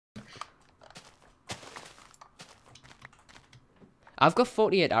I've got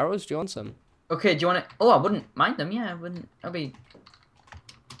 48 arrows. Do you want some? Okay, do you want to... Oh, I wouldn't mind them. Yeah, I wouldn't... That'd be...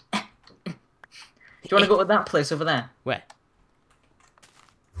 Do you want to go to that place over there? Where?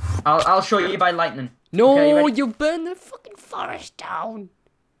 I'll show you by lightning. No, Okay, you burned the fucking forest down.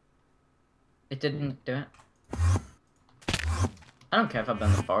 It didn't do it. I don't care if I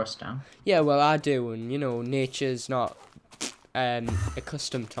burn the forest down. Yeah, well, I do, and you know, nature's not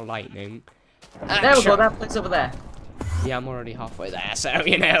accustomed to lightning. There we go, that place over there. Yeah, I'm already halfway there, so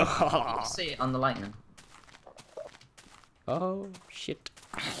you know. See it on the lightning. Oh shit!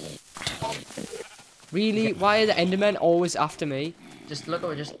 Really? Why are the Endermen always after me? Just look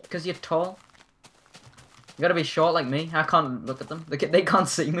over, just because you're tall. You gotta be short like me. I can't look at them. They can't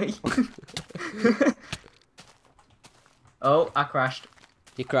see me. Oh, I crashed.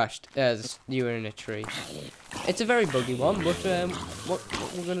 You crashed. You were in a tree. It's a very buggy one, but what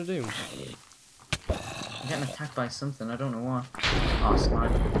we're gonna do? I'm getting attacked by something. I don't know what. Oh,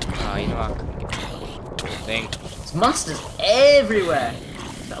 slime. Oh, you know I couldn't give a thing. There's monsters everywhere.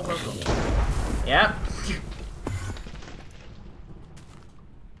 Is that a welcome? Yep.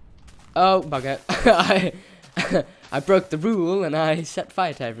 Oh, bugger. I broke the rule and I set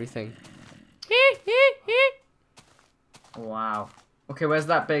fire to everything. Wow. Okay, where's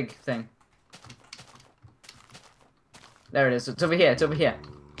that big thing? There it is. It's over here. It's over here.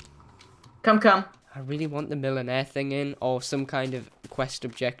 Come, come. I really want the millionaire thing in, or some kind of quest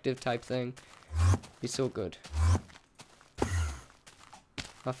objective type thing. Be so good.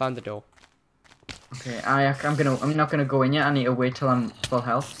 I found the door. Okay, I'm not gonna go in yet. I need to wait till I'm full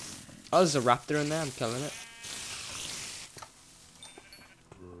health. Oh, there's a raptor in there. I'm killing it.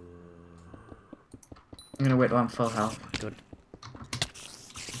 I'm gonna wait till I'm full health. Good.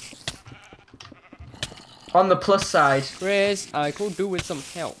 On the plus side, Chris, I could do with some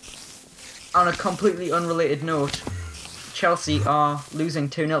help. on a completely unrelated note, Chelsea are losing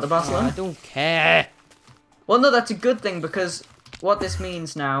 2-0 to Barcelona. I don't care. Well, no, that's a good thing, because what this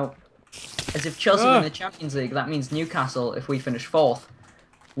means now is if Chelsea win the Champions League, that means Newcastle, if we finish 4th,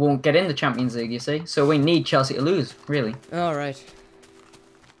 won't get in the Champions League, you see? So we need Chelsea to lose, really. Alright.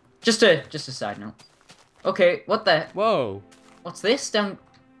 Just a side note. Okay, what the... Whoa. What's this down...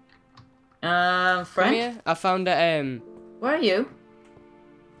 Come friend? here. I found a, Where are you?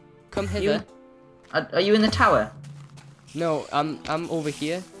 Come hither. Are you in the tower? No, I'm over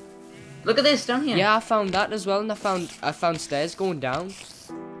here. Look at this down here. Yeah, I found that as well, and I found stairs going down.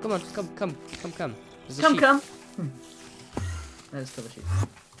 Come on, come. There's a sheep. Come. There's still a sheep.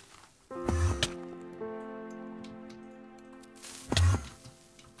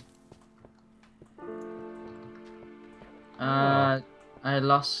 I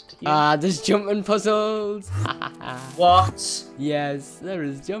lost you. There's jumping puzzles. What? Yes, there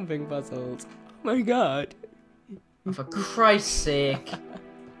is jumping puzzles. Oh my god. Oh, for Christ's sake.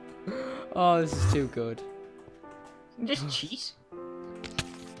 Oh, this is too good. You just cheat.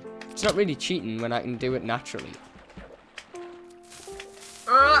 It's not really cheating when I can do it naturally.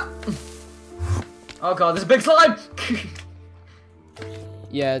 Oh god, there's a big slime!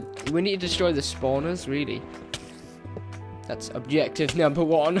 Yeah, we need to destroy the spawners, really. That's objective number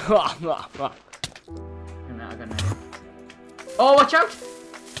 1. Oh, watch out!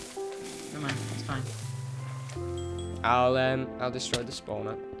 Never mind, it's fine. I'll destroy the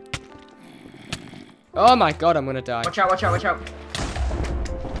spawner. Oh my god, I'm gonna die. Watch out! There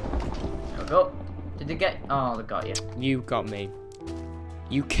we go. Did they get... Oh, they got you. You got me.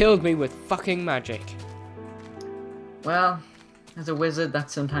 You killed me with fucking magic. Well, as a wizard, that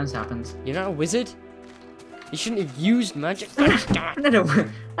sometimes happens. You're not a wizard? You shouldn't have used magic. I'm not a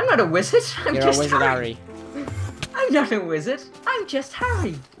wizard. You're a wizard, Harry. I'm not a wizard. I'm just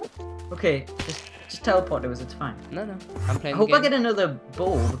Harry. Okay, just teleport to us. It's fine. No, I'm playing. I hope the game. I get another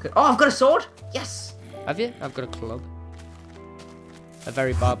bow. Because... Oh, I've got a sword. Yes. Have you? I've got a club. A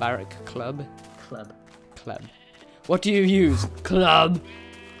very barbaric club. Club. What do you use? Club.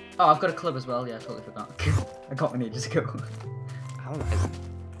 Oh, I've got a club as well. Yeah, I totally forgot. I got one ages ago.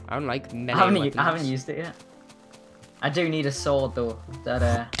 I don't like melee I haven't used it yet. I do need a sword though.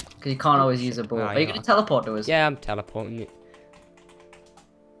 That because you can't always use a bow. Are you gonna teleport to us? Yeah, I'm teleporting you.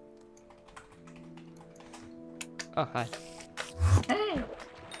 Oh, hi. Hey.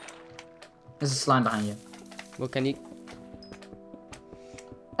 There's a slime behind you. Well, can you?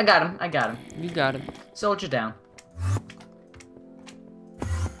 I got him. You got him. Soldier down.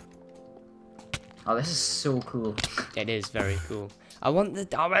 Oh, this is so cool. It is very cool. I want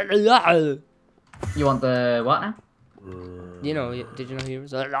the. You want the what now? You know, did you know he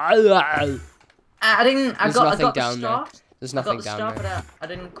was? I didn't. I got the down start. there. There's nothing I got the down start, there. but I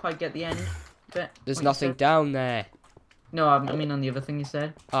didn't quite get the end bit. There's nothing down there. No, I mean on the other thing you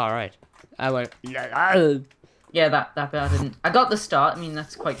said. Alright. I went... Yeah, that bit I didn't. I got the start. I mean,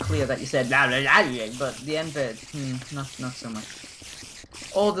 that's quite clear that you said la la la, but the end bit, not so much.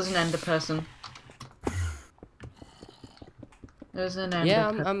 Oh, there's an ender person. There's an ender. Yeah,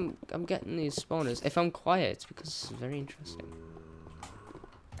 I'm getting these spawners. If I'm quiet, it's because it's very interesting.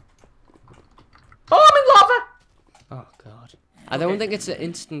 Oh, I'm in lava! Oh god. I don't think it's an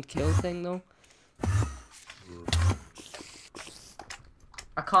instant kill thing though.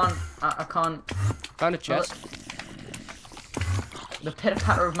 I can't. Found a chest. The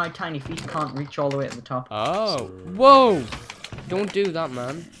pitter-patter of my tiny feet can't reach all the way to the top. Oh. Whoa! Don't do that,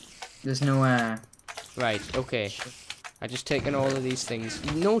 man. There's no Right, okay. I just taken all of these things.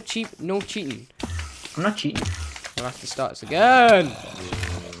 No cheating. I'm not cheating. I'll have to start this again.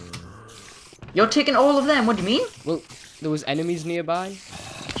 You're taking all of them. What do you mean? Well, there was enemies nearby.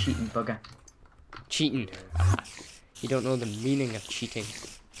 Cheating bugger. Cheating. You don't know the meaning of cheating.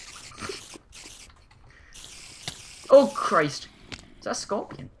 Oh Christ! Is that a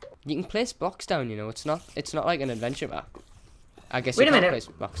scorpion? You can place blocks down. You know, it's not like an adventure map. I guess Wait you a can't minute. place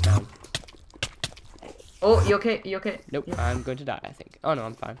blocks down. Oh, you okay? You okay? Nope, Yeah. I'm going to die. I think. Oh no,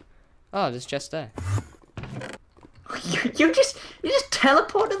 I'm fine. Oh, there's chest there. You just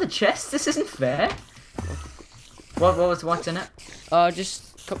teleport to the chest. This isn't fair. What's in it?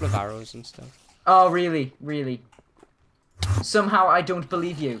 Just a couple of arrows and stuff. Oh really? Really? Somehow I don't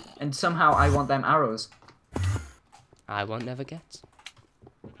believe you, and somehow I want them arrows. I won't never get.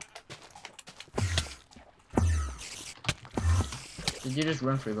 Did you just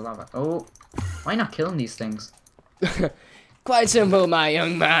run through the lava? Oh, why not killing these things? Quite simple, my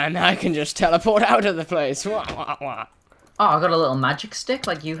young man. I can just teleport out of the place. Wah, wah, wah. Oh, I got a little magic stick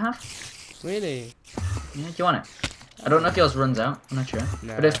like you have. Really? Yeah, do you want it? I don't know if yours runs out. I'm not sure.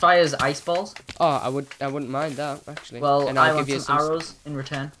 No. But it fires ice balls. Oh, I wouldn't mind that actually. Well, and I I'll want give you some arrows in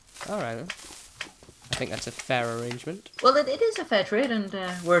return. All right then. I think that's a fair arrangement. Well, it is a fair trade, and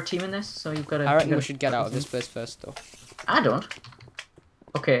we're a team in this, so you've got to. I reckon we should get out of this place first, though. I don't.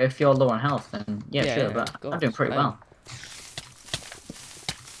 Okay, if you're low on health, then yeah, Yeah, sure, yeah, but of course. I'm doing pretty well.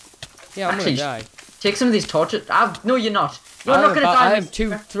 Yeah, I'm Actually, gonna die. Take some of these torches. No, you're not. You're not gonna die. I am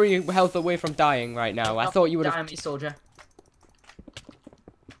 3 health away from dying right now. I thought you would Die have. on me, soldier.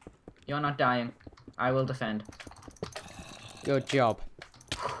 You're not dying. I will defend. Good job.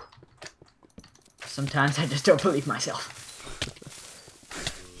 Sometimes I just don't believe myself.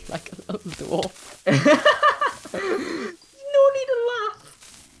 Like a little dwarf. No need to laugh.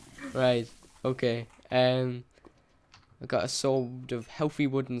 Right. Okay. I got a sword of healthy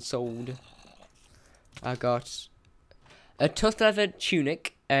wooden sword. I got a tough leather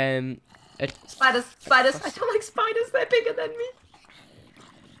tunic. Spiders. I don't like spiders. They're bigger than me.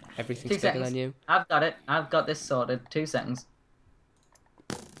 Everything's 2 bigger seconds. than you. I've got it. I've got this sorted. 2 seconds.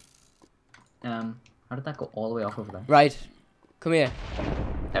 How did that go all the way off over there? Right. Come here.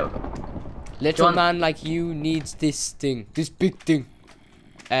 There we go. Little John- man like you needs this thing. This big thing.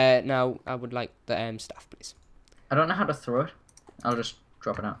 Now, I would like the staff, please. I don't know how to throw it. I'll just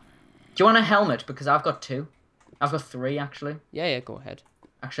drop it out. Do you want a helmet? Because I've got 2. I've got 3, actually. Yeah, go ahead.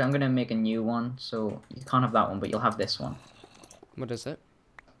 Actually, I'm going to make a new one, so you can't have that one, but you'll have this one. What is it?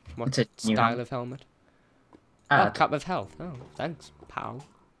 What It's a new style helmet. of helmet? Ah, Oh, cap of health. Oh, thanks, pal.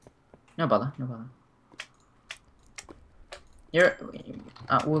 No bother.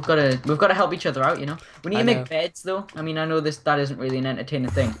 We've got to help each other out, you know. We need I to know. make beds, though. I mean, I know that isn't really an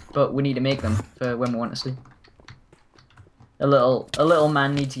entertaining thing, but we need to make them for when we want to sleep. A little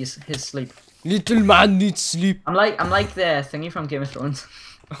man needs his sleep. Little man needs sleep. I'm like the thingy from Game of Thrones.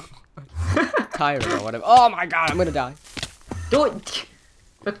 Tyrant or whatever. Oh my god, I'm gonna die. Don't.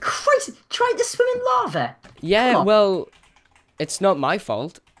 But Christ, try to swim in lava. Yeah, Come on. well, it's not my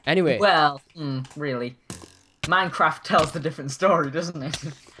fault. Anyway, Well, really. Minecraft tells the different story, doesn't it?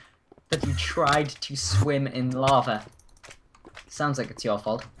 That you tried to swim in lava. Sounds like it's your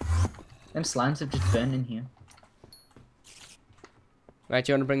fault. Them slimes have just burned in here. right,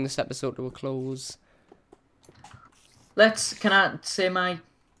 do you want to bring this episode to a close? Can I say my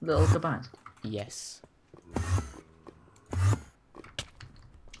little goodbyes? Yes.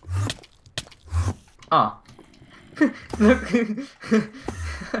 Ah.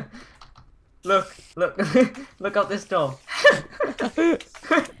 Look. Look out this door.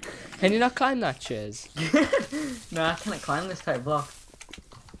 Can you not climb that, Cheers? No, I cannot climb this type of block.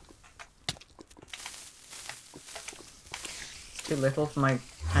 It's too little for my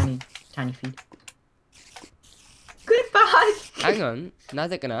tiny feet. Goodbye! Hang on,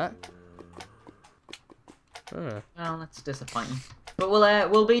 neither can I. Huh. Well, that's disappointing. But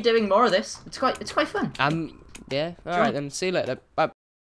we'll be doing more of this. It's quite fun. Yeah. All right then. See you later. Bye.